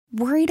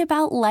Worried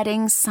about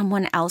letting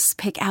someone else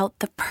pick out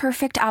the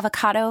perfect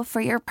avocado for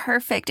your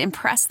perfect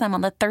impress them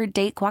on the third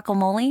date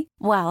guacamole?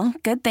 Well,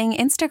 good thing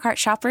Instacart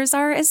shoppers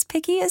are as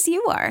picky as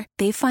you are.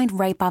 They find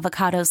ripe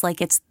avocados like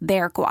it's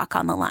their guac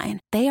on the line.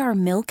 They are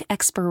milk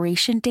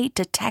expiration date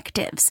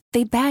detectives.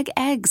 They bag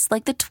eggs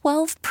like the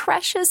 12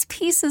 precious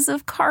pieces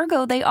of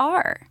cargo they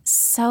are.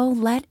 So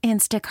let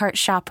Instacart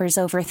shoppers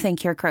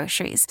overthink your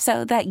groceries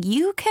so that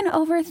you can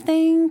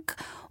overthink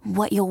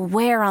what you'll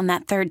wear on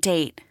that third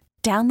date.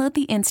 Download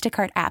the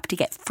Instacart app to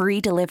get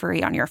free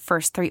delivery on your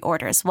first 3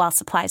 orders while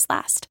supplies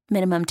last.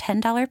 Minimum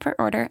 $10 per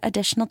order.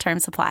 Additional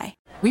terms apply.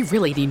 We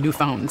really need new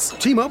phones.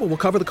 T-Mobile will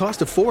cover the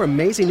cost of 4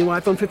 amazing new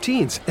iPhone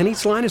 15s, and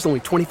each line is only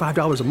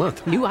 $25 a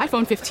month. New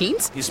iPhone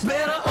 15s? It's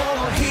better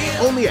over here.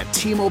 Only at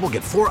T-Mobile,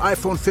 get 4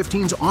 iPhone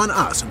 15s on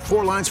us and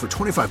 4 lines for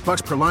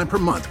 $25 per line per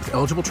month with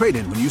eligible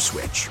trade-in when you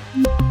switch.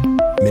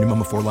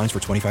 Minimum of 4 lines for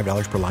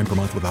 $25 per line per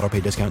month with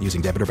autopay discount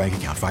using debit or bank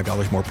account.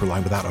 $5 more per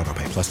line without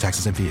autopay, plus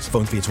taxes and fees.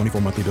 Phone fee at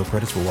 24 monthly bill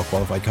credits for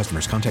well-qualified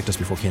customers. Contact us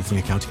before canceling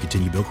account to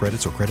continue bill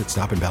credits or credit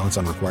stop and balance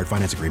on required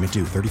finance agreement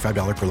due.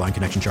 $35 per line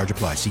connection charge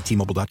applies. See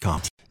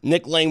T-Mobile.com.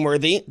 Nick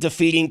Langworthy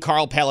defeating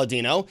Carl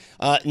Palladino.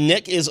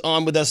 Nick is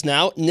on with us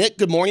now. Nick,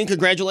 good morning.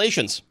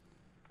 Congratulations.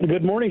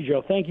 Good morning,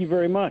 Joe. Thank you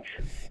very much.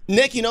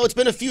 Nick, it's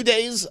been a few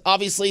days,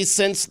 obviously,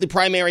 since the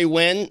primary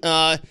win.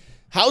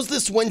 How's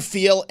this win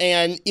feel?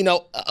 And,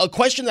 a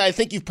question that I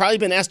think you've probably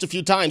been asked a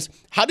few times,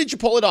 how did you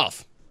pull it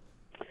off?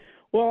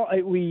 Well,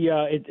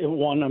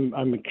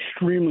 I'm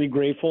extremely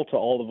grateful to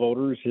all the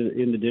voters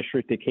in the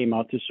district that came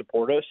out to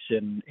support us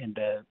and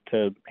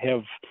to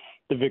have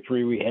the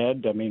victory we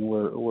had. I mean,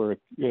 we're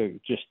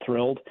just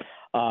thrilled.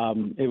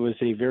 It was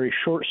a very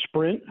short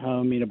sprint.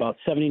 About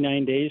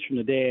 79 days from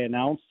the day I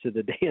announced to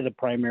the day of the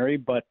primary,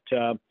 but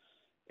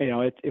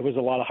it was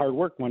a lot of hard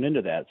work went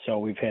into that. So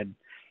we've had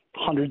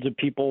hundreds of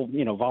people,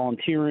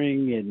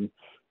 volunteering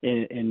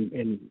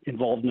and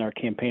involved in our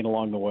campaign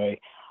along the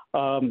way.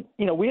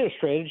 We had a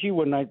strategy.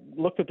 When I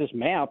looked at this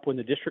map, when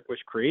the district was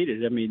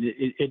created,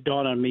 it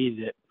dawned on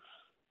me that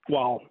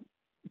while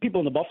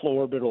people in the Buffalo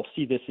orbit will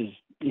see this as,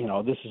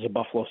 this is a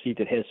Buffalo seat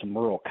that has some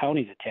rural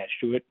counties attached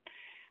to it,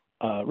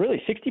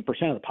 really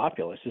 60% of the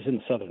populace is in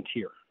the southern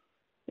tier.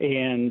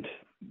 And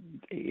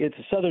it's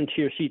a southern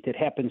tier seat that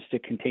happens to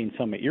contain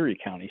some of Erie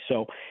County.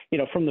 So,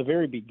 from the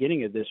very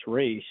beginning of this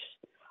race,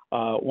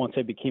 once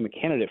I became a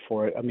candidate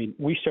for it,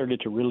 we started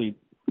to really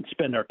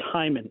spend our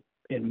time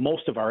and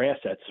most of our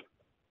assets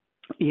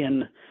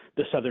in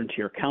the southern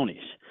tier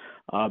counties,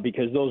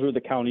 because those were the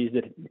counties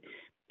that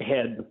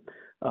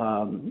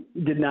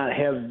did not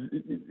have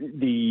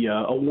the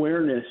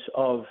awareness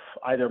of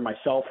either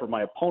myself or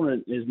my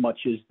opponent as much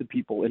as the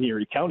people in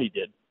Erie County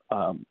did.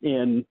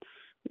 And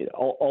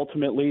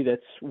ultimately,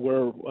 that's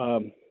where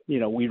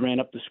we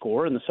ran up the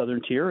score in the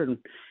southern tier and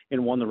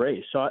won the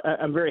race. So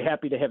I'm very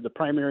happy to have the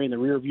primary in the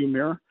rearview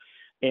mirror,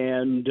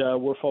 and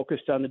we're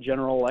focused on the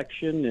general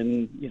election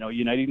and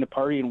uniting the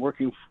party and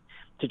working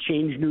to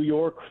change New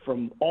York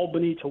from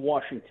Albany to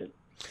Washington.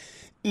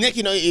 Nick,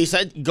 you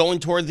said going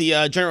toward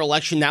the general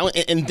election now.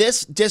 In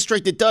this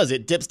district, it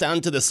dips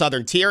down to the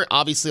southern tier,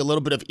 obviously a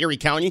little bit of Erie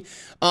County.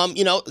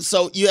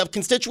 So you have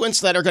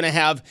constituents that are going to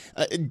have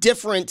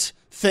different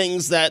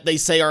things that they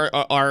say are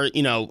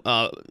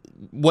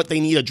what they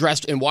need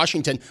addressed in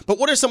Washington. But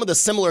what are some of the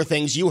similar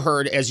things you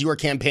heard as you were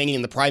campaigning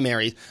in the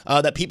primary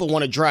that people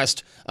want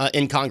addressed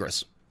in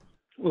Congress?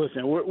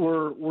 Listen,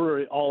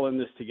 we're all in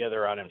this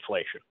together on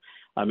inflation.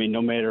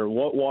 No matter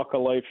what walk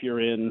of life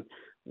you're in,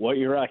 what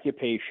your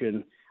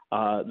occupation,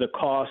 the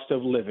cost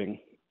of living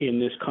in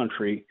this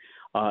country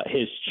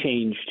has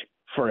changed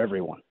for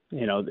everyone.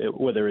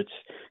 Whether it's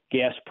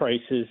gas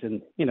prices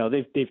and,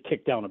 they've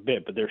ticked down a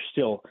bit, but they're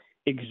still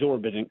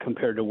exorbitant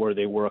compared to where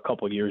they were a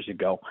couple of years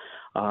ago.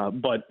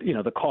 But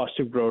the cost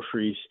of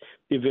groceries,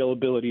 the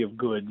availability of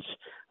goods.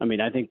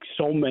 I think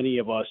so many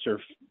of us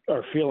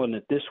are feeling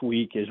it this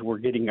week as we're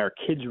getting our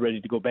kids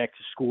ready to go back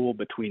to school,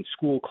 between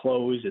school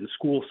clothes and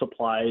school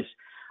supplies.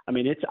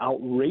 It's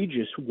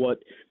outrageous what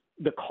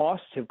the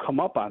costs have come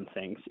up on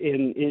things.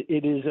 And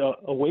it is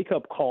a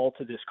wake-up call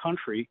to this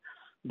country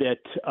that,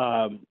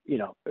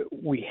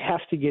 we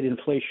have to get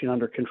inflation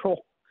under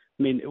control.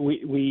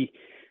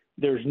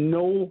 There's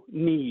no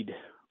need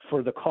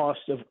for the cost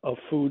of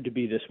food to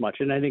be this much.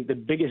 And I think the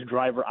biggest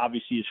driver,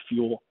 obviously, is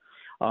fuel.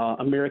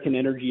 American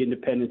energy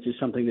independence is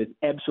something that's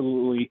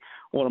absolutely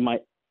one of my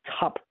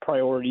top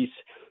priorities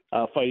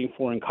fighting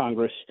for in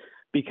Congress,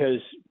 because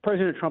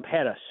President Trump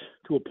had us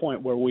to a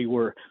point where we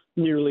were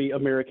nearly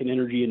American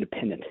energy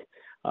independent.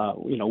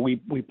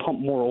 We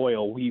pumped more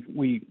oil.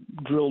 We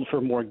drilled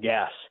for more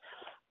gas.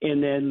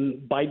 And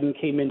then Biden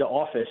came into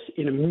office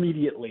and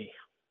immediately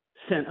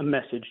sent a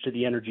message to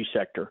the energy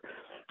sector: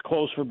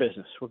 close for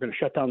business. We're going to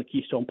shut down the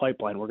Keystone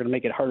Pipeline. We're going to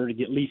make it harder to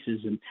get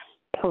leases and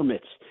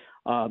permits.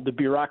 The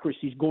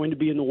bureaucracy is going to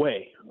be in the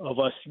way of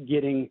us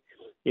getting,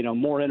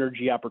 more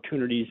energy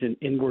opportunities,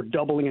 and we're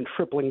doubling and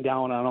tripling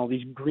down on all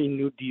these Green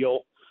New Deal,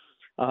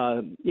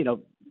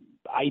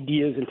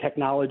 ideas and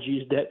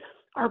technologies that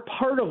are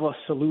part of a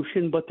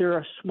solution, but they're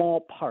a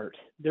small part.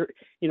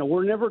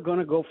 We're never going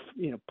to go,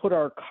 put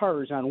our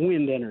cars on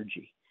wind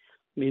energy.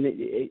 I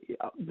mean,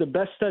 the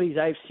best studies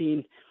I've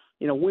seen,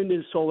 wind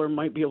and solar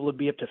might be able to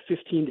be up to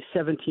 15 to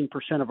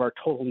 17% of our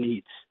total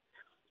needs.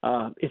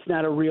 It's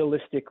not a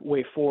realistic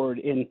way forward.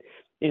 And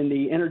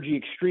the energy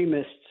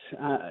extremists,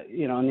 and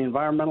the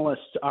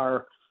environmentalists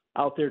are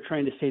out there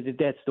trying to say that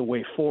that's the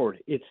way forward.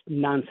 It's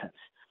nonsense.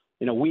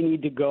 We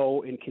need to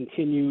go and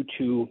continue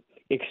to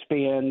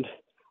expand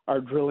our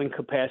drilling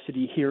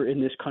capacity here in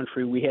this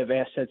country. We have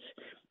assets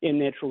in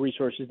natural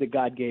resources that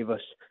God gave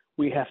us.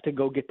 We have to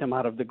go get them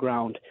out of the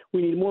ground.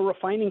 We need more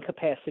refining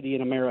capacity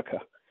in America.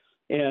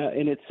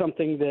 And it's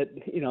something that,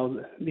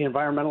 the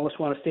environmentalists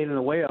want to stand in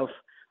the way of,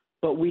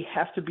 but we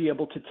have to be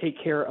able to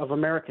take care of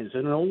Americans.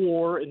 And no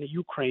war in the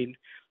Ukraine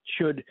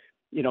should,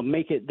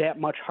 make it that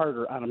much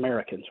harder on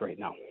Americans right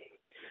now.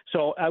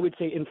 So I would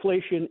say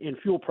inflation and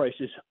fuel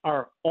prices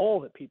are all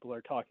that people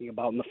are talking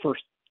about in the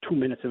first 2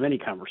 minutes of any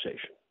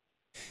conversation.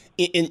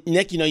 And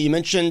Nick, you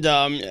mentioned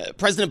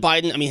President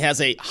Biden, has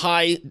a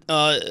high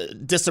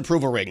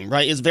disapproval rating,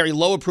 right? It's very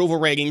low approval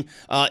rating.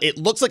 It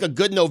looks like a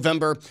good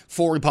November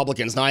for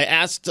Republicans. Now, I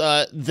asked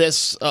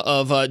this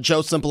of Joe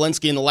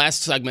Simpolinski in the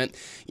last segment.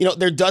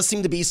 There does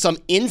seem to be some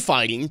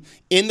infighting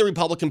in the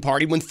Republican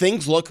Party when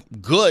things look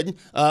good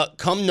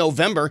come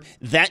November.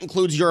 That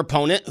includes your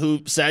opponent,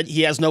 who said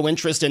he has no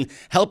interest in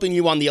helping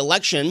you on the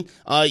election.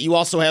 You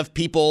also have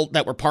people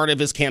that were part of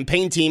his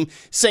campaign team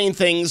saying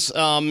things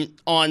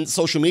on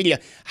social media.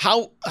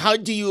 How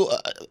do you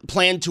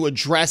plan to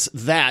address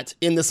that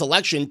in this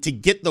election to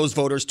get those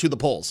voters to the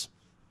polls?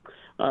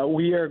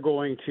 We are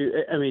going to.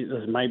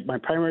 Listen, my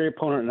primary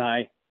opponent and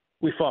I,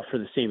 we fought for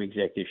the same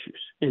exact issues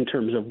in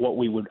terms of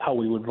how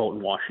we would vote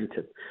in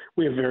Washington.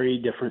 We have very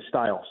different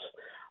styles.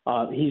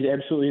 He's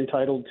absolutely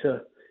entitled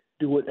to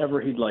do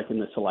whatever he'd like in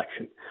this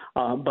election.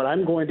 But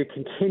I'm going to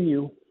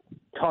continue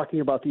talking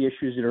about the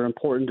issues that are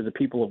important to the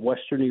people of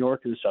Western New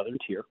York and the Southern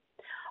Tier.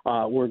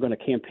 We're going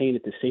to campaign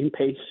at the same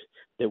pace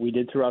that we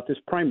did throughout this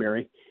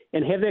primary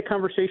and have that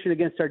conversation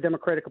against our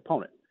Democratic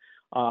opponent.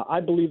 I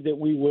believe that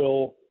we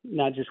will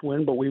not just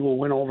win, but we will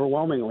win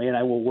overwhelmingly, and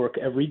I will work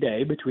every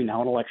day between now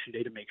and Election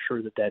Day to make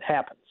sure that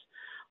happens.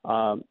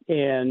 There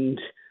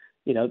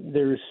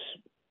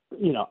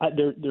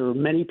are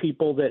many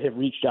people that have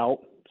reached out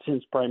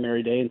since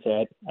primary day and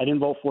said, I didn't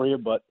vote for you,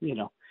 but,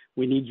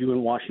 we need you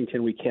in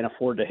Washington. We can't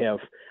afford to have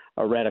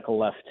a radical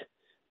left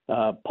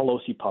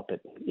Pelosi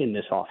puppet in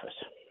this office.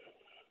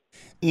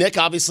 Nick,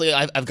 obviously,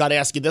 I've got to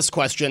ask you this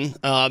question.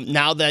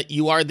 Now that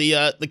you are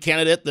the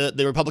candidate,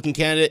 the Republican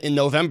candidate in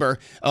November,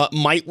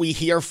 might we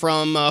hear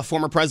from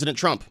former President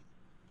Trump?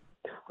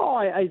 Oh,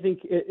 I think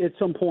at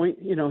some point,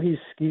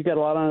 he's got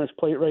a lot on his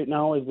plate right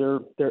now as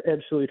they're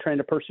absolutely trying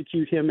to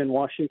persecute him in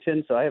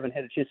Washington. So I haven't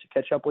had a chance to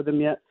catch up with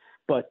him yet.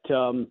 But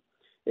I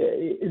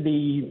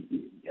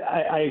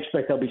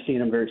expect I'll be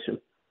seeing him very soon.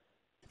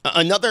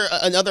 Another,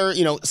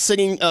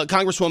 sitting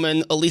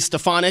Congresswoman Elise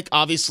Stefanik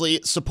obviously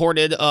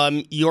supported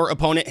your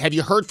opponent. Have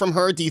you heard from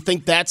her? Do you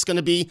think that's going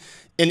to be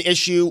an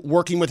issue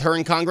working with her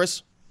in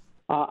Congress?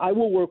 I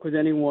will work with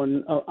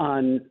anyone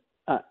on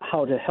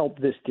how to help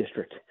this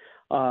district.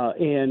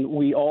 And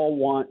we all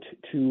want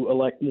to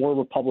elect more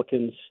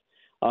Republicans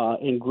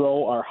and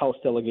grow our House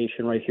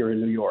delegation right here in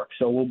New York.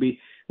 So we'll be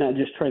not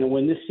just trying to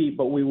win this seat,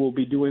 but we will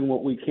be doing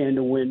what we can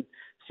to win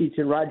seats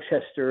in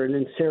Rochester and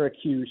in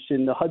Syracuse,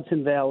 in the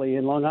Hudson Valley,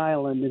 in Long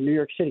Island, in New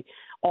York City.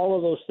 All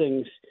of those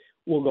things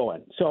will go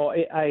in. So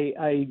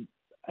I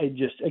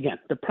just, again,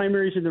 the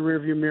primary's in the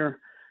rearview mirror.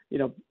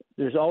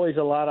 There's always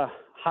a lot of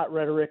hot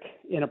rhetoric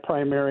in a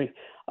primary,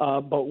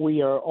 but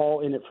we are all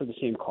in it for the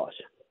same cause.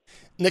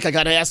 Nick, I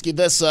got to ask you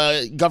this.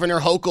 Governor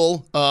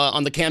Hochul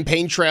on the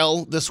campaign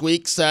trail this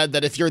week said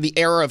that if you're the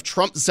era of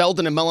Trump,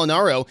 Zeldin, and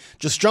Molinaro,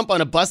 just jump on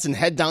a bus and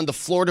head down to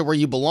Florida where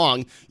you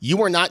belong.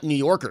 You are not New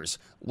Yorkers.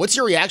 What's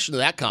your reaction to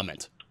that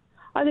comment?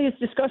 I think it's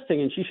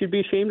disgusting, and she should be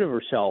ashamed of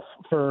herself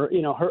for,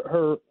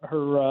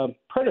 her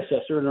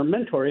predecessor and her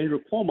mentor, Andrew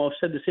Cuomo,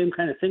 said the same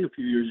kind of thing a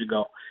few years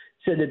ago,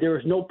 said that there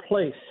was no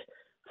place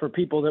for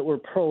people that were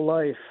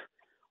pro-life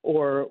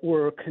or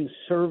were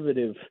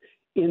conservative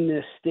in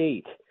this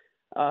state.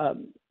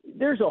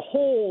 There's a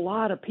whole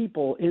lot of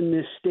people in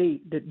this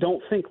state that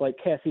don't think like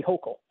Kathy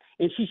Hochul,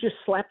 and she's just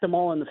slapped them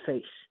all in the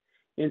face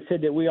and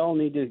said that we all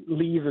need to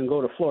leave and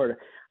go to Florida.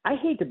 I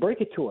hate to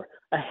break it to her.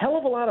 A hell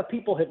of a lot of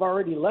people have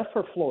already left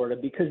for Florida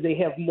because they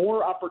have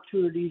more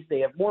opportunities, they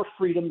have more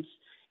freedoms,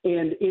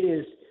 and it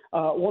is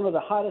one of the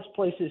hottest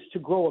places to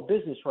grow a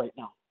business right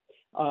now.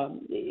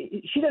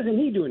 She doesn't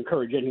need to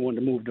encourage anyone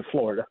to move to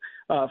Florida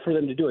for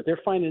them to do it. They're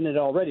finding it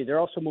already. They're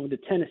also moving to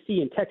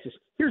Tennessee and Texas.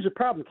 Here's the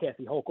problem,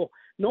 Kathy Hochul.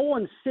 No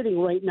one's sitting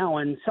right now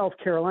in South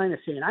Carolina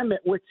saying, I'm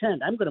at wit's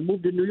end. I'm going to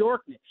move to New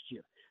York next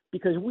year,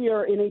 because we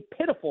are in a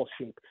pitiful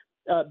shape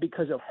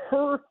because of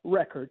her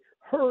record,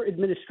 her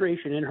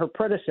administration, and her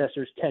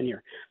predecessor's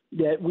tenure,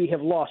 that we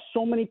have lost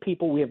so many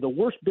people. We have the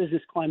worst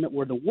business climate.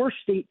 We're the worst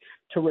state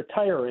to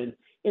retire in.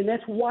 And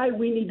that's why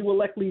we need to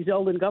elect Lee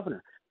Zeldin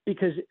governor.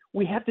 because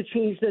we have to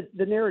change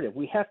the narrative.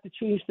 We have to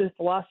change the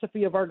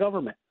philosophy of our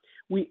government.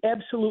 We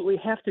absolutely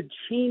have to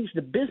change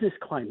the business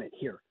climate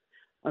here.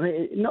 I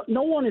mean,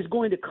 no one is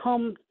going to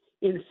come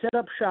and set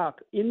up shop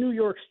in New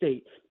York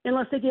State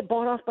unless they get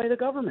bought off by the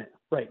government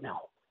right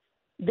now.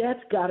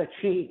 That's got to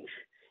change.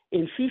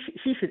 And she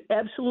should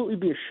absolutely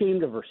be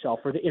ashamed of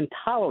herself for the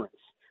intolerance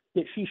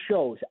that she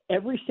shows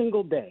every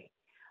single day.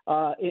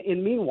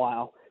 And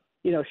meanwhile,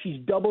 she's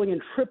doubling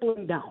and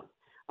tripling down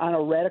on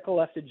a radical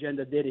left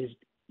agenda that is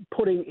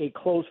putting a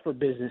closed for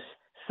business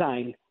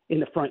sign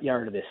in the front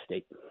yard of this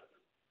state.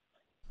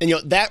 And,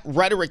 that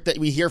rhetoric that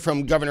we hear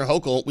from Governor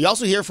Hochul, we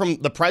also hear from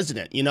the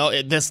president,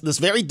 this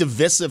very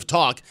divisive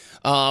talk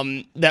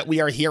that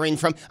we are hearing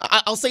from,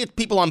 I'll say it's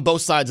people on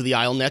both sides of the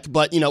aisle, Nick,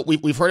 but,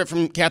 we've heard it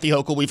from Kathy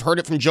Hochul, we've heard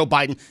it from Joe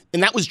Biden,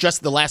 and that was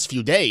just the last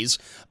few days.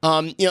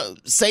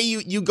 Say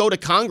you go to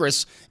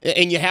Congress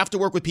and you have to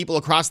work with people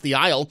across the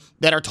aisle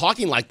that are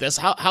talking like this.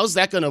 How's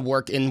that going to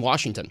work in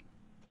Washington?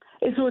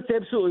 And so it's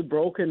absolutely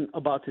broken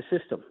about the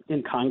system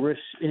in Congress,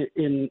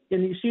 and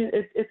you see it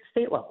at the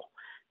state level,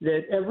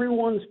 that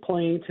everyone's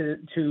playing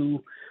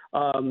to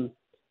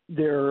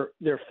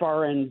their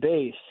far end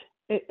base.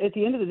 At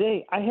the end of the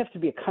day, I have to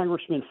be a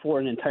congressman for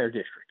an entire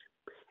district,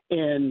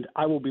 and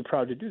I will be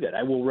proud to do that.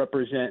 I will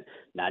represent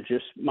not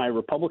just my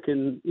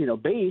Republican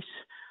base.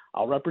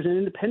 I'll represent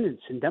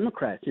independents and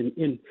Democrats,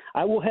 and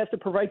I will have to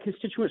provide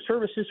constituent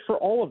services for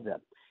all of them.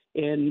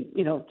 And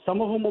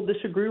some of them will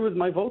disagree with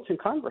my votes in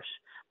Congress,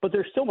 but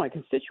they're still my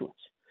constituents.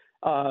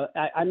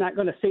 I'm not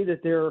going to say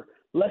that they're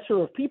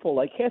lesser of people.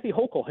 Like Kathy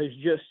Hochul has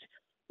just,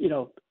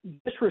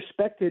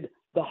 disrespected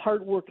the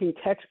hardworking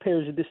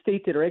taxpayers of the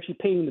state that are actually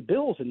paying the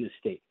bills in this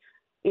state.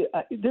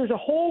 There's a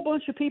whole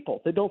bunch of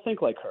people that don't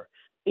think like her,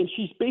 and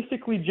she's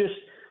basically just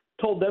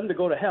told them to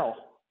go to hell.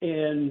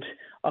 And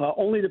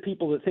only the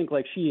people that think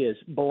like she is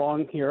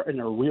belong here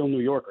and are real New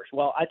Yorkers.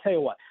 Well, I tell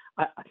you what,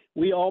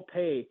 we all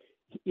pay,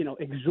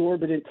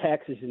 exorbitant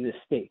taxes in this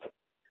state.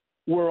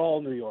 We're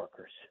all New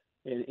Yorkers,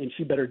 and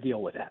she better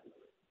deal with that.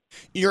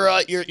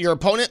 Your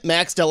opponent,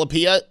 Max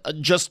Delapia,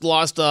 just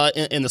lost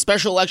in the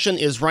special election,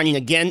 is running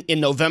again in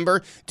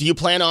November. Do you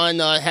plan on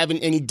having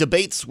any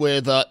debates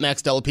with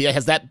Max Delapia?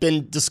 Has that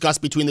been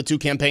discussed between the two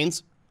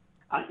campaigns?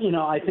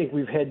 I think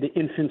we've had the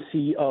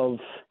infancy of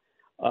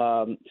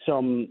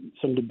some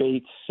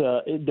debates,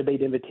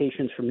 debate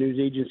invitations from news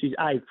agencies.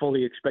 I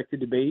fully expect to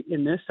debate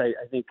in this. I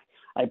think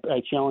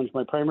I challenged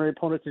my primary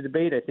opponent to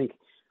debate. I think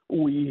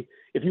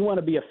if you want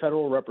to be a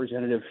federal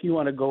representative, if you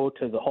want to go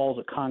to the halls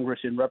of Congress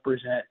and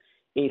represent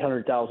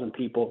 800,000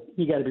 people,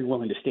 you got to be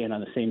willing to stand on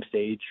the same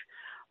stage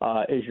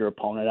as your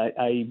opponent.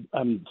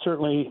 I'm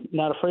certainly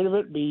not afraid of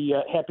it. Be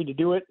happy to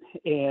do it,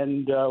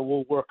 and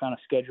we'll work on a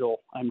schedule,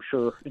 I'm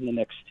sure, in the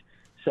next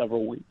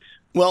several weeks.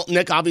 Well,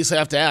 Nick, obviously I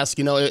have to ask,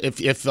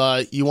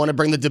 if you want to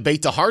bring the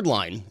debate to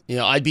Hardline,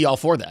 I'd be all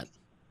for that.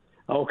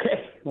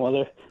 Okay.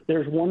 Well,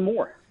 there's one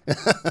more.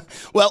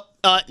 Well,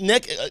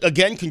 Nick,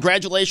 again,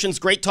 congratulations.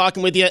 Great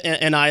talking with you.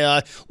 And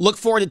I look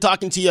forward to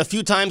talking to you a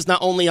few times, not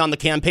only on the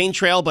campaign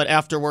trail, but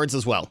afterwards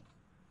as well.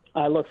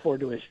 I look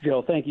forward to it,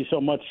 Joe. Thank you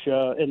so much.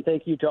 And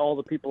thank you to all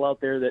the people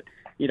out there that,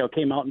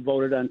 came out and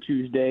voted on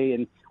Tuesday.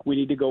 And we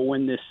need to go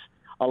win this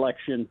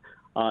election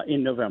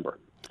in November.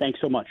 Thanks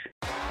so much.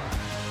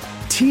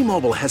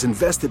 T-Mobile has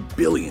invested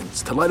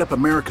billions to light up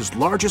America's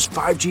largest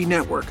 5G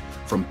network,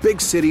 from big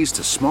cities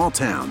to small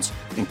towns,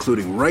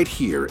 including right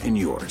here in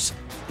yours.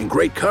 And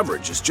great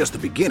coverage is just the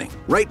beginning.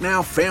 Right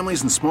now,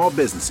 families and small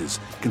businesses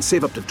can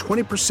save up to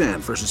 20%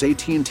 versus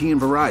AT&T and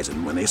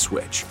Verizon when they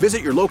switch.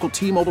 Visit your local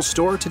T-Mobile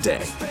store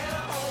today.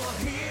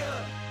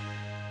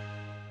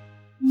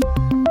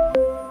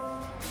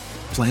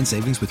 Plan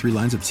savings with 3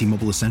 lines of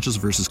T-Mobile Essentials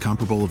versus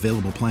comparable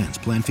available plans.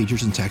 Plan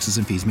features and taxes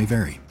and fees may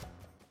vary.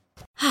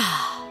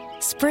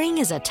 Spring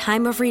is a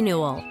time of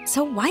renewal,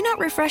 so why not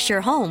refresh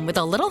your home with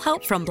a little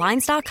help from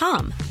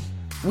Blinds.com?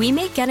 We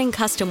make getting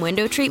custom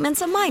window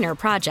treatments a minor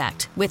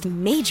project with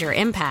major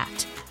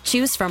impact.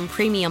 Choose from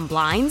premium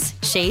blinds,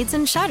 shades,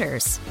 and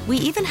shutters. We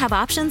even have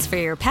options for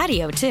your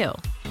patio, too.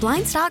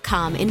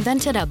 Blinds.com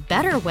invented a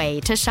better way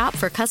to shop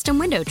for custom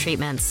window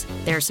treatments.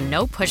 There's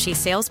no pushy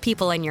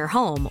salespeople in your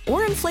home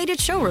or inflated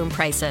showroom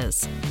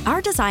prices.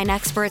 Our design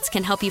experts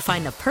can help you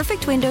find the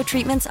perfect window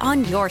treatments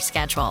on your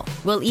schedule.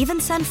 We'll even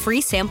send free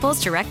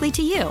samples directly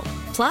to you.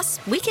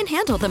 Plus, we can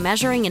handle the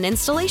measuring and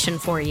installation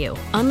for you.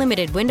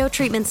 Unlimited window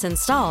treatments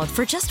installed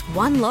for just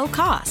one low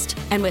cost.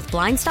 And with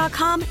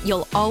Blinds.com,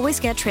 you'll always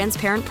get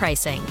transparent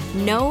pricing.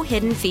 No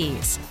hidden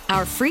fees.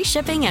 Our free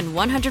shipping and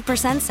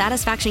 100%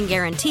 satisfaction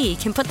guarantee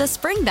can put the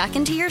spring back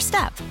into your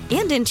step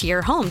and into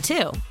your home,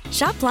 too.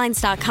 Shop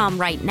Blinds.com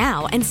right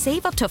now and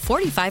save up to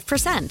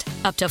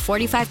 45%. Up to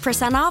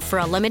 45% off for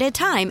a limited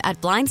time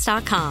at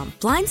Blinds.com.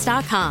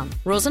 Blinds.com.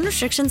 Rules and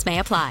restrictions may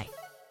apply.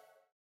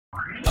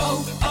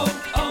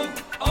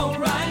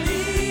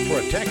 For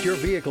a Protect your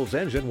vehicle's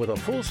engine with a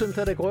full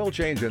synthetic oil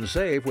change and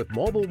save with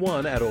Mobil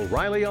 1 at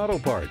O'Reilly Auto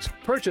Parts.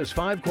 Purchase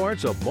 5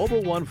 quarts of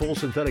Mobil 1 full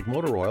synthetic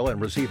motor oil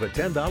and receive a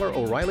 $10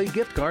 O'Reilly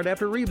gift card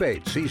after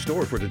rebate. See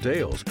store for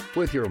details.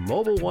 With your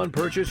Mobil 1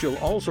 purchase, you'll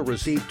also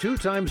receive 2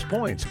 times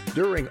points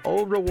during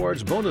O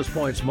Rewards Bonus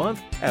Points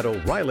Month at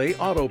O'Reilly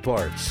Auto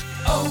Parts.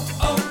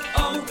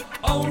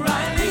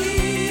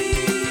 O'Reilly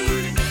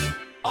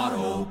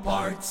Auto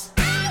Parts.